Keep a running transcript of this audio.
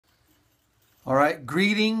Alright,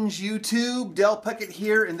 greetings YouTube, Del Puckett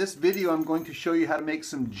here. In this video I'm going to show you how to make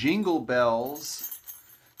some jingle bells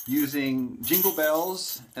using jingle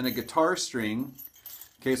bells and a guitar string.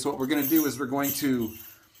 Okay, so what we're going to do is we're going to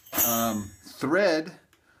thread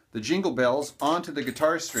the jingle bells onto the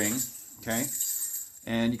guitar string, okay?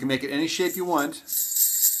 And you can make it any shape you want,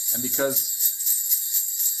 and because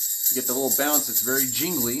you get the little bounce, it's very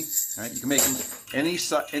jingly. Right? You can make them any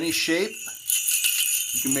shape.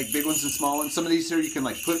 You can make big ones and small ones. Some of these here you can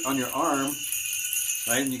like put on your arm,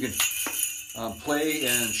 right? And you can play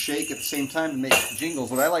and shake at the same time and make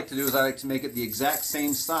jingles. What I like to do is I like to make it the exact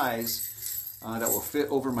same size that will fit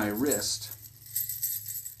over my wrist.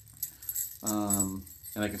 And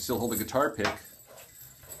I can still hold a guitar pick,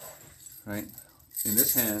 right, in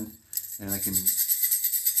this hand, and I can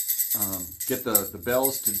get the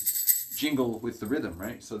bells to jingle with the rhythm,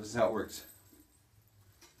 right? So this is how it works.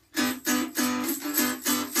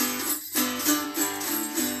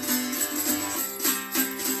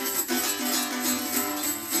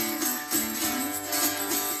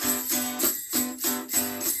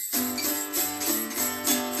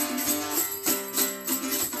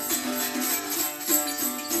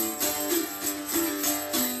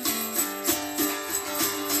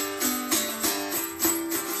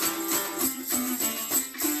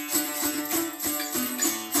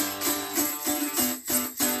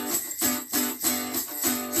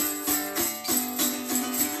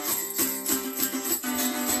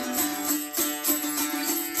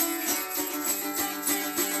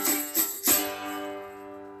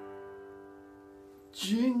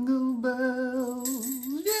 Jingle bells,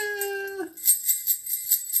 yeah!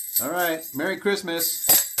 All right, Merry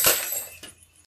Christmas.